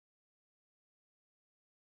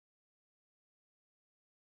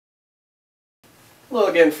Hello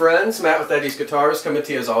again, friends. Matt with Eddie's Guitars, coming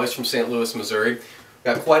to you as always from St. Louis, Missouri.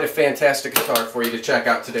 Got quite a fantastic guitar for you to check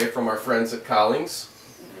out today from our friends at Collings.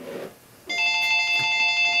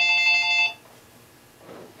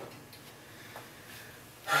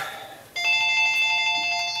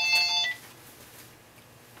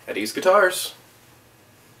 Eddie's Guitars.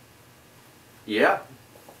 Yeah.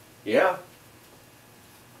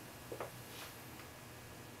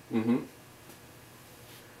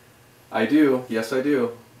 I do. Yes, I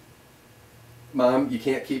do. Mom, you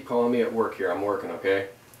can't keep calling me at work here. I'm working, okay?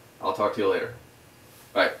 I'll talk to you later.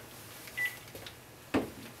 Bye.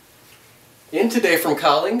 In today from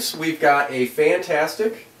Collings, we've got a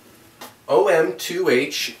fantastic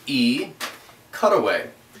OM2HE Cutaway.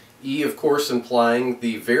 E, of course, implying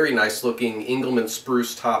the very nice looking Engelmann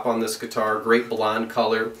spruce top on this guitar. Great blonde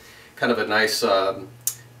color. Kind of a nice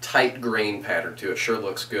tight grain pattern to it. Sure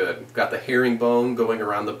looks good. We've got the herringbone going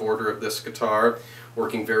around the border of this guitar,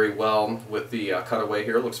 working very well with the cutaway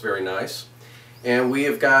here. Looks very nice. And we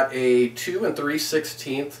have got a 2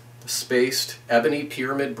 3/16 spaced ebony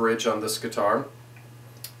pyramid bridge on this guitar.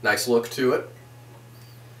 Nice look to it.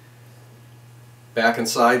 Back and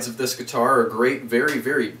sides of this guitar are great,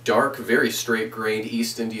 very dark, very straight grained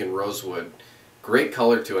East Indian rosewood. Great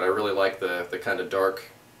color to it. I really like the kind of dark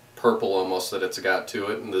purple almost that it's got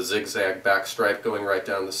to it, and the zigzag back stripe going right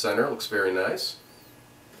down the center. Looks very nice.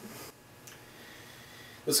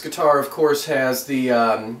 This guitar, of course, has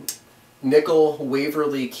the nickel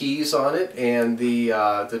Waverly keys on it, and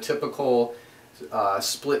the typical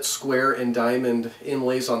split square and diamond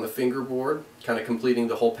inlays on the fingerboard, kind of completing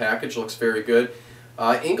the whole package. Looks very good.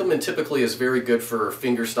 Engelmann typically is very good for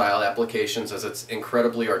fingerstyle applications, as it's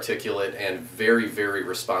incredibly articulate and very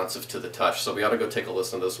responsive to the touch. So we ought to go take a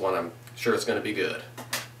listen to this one. I'm sure it's going to be good.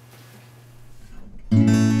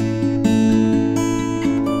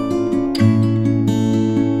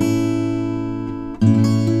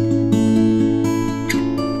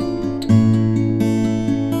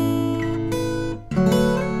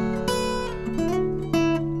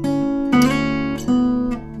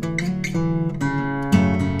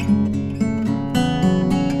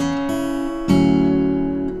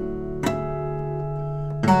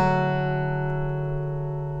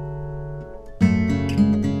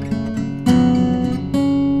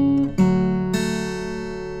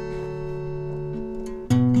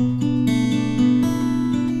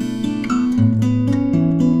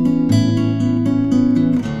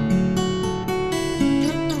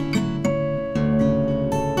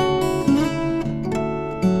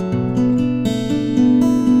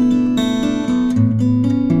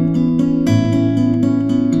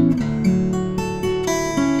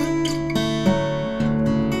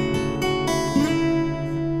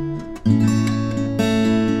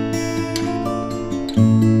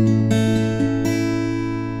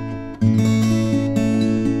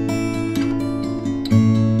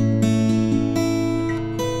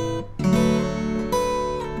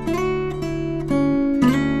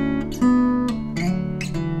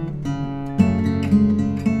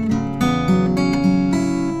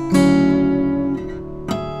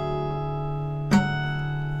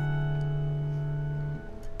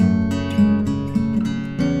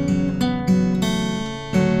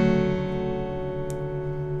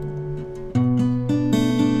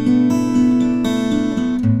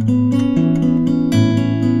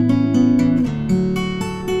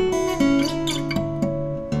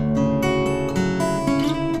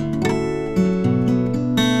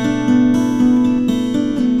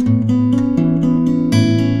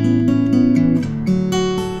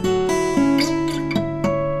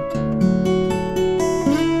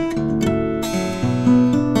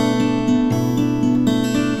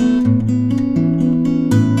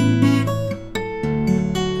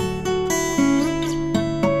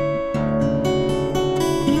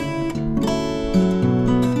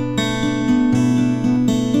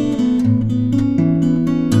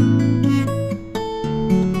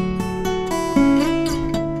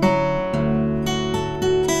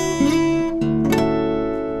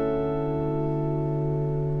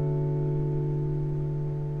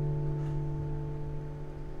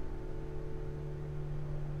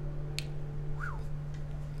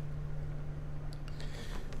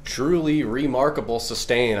 Truly remarkable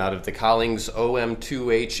sustain out of the Collings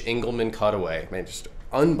OM2H Engelmann Cutaway. Man, just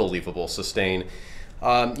unbelievable sustain.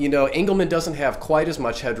 You know, Engelmann doesn't have quite as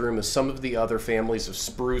much headroom as some of the other families of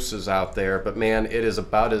spruces out there, but man, it is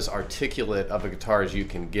about as articulate of a guitar as you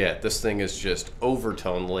can get. This thing is just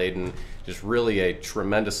overtone laden, just really a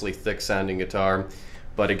tremendously thick sounding guitar.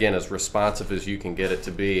 but again, as responsive as you can get it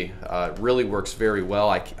to be. It really works very well.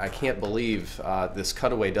 I can't believe this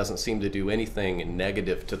Cutaway doesn't seem to do anything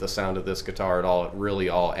negative to the sound of this guitar at all. It really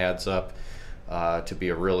all adds up to be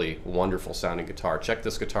a really wonderful sounding guitar. Check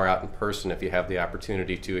this guitar out in person if you have the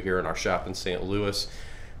opportunity to, here in our shop in St. Louis.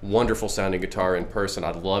 Wonderful sounding guitar in person.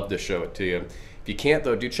 I'd love to show it to you. If you can't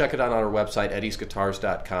though, do check it out on our website,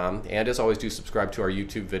 eddiesguitars.com. And as always, do subscribe to our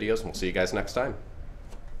YouTube videos, and we'll see you guys next time.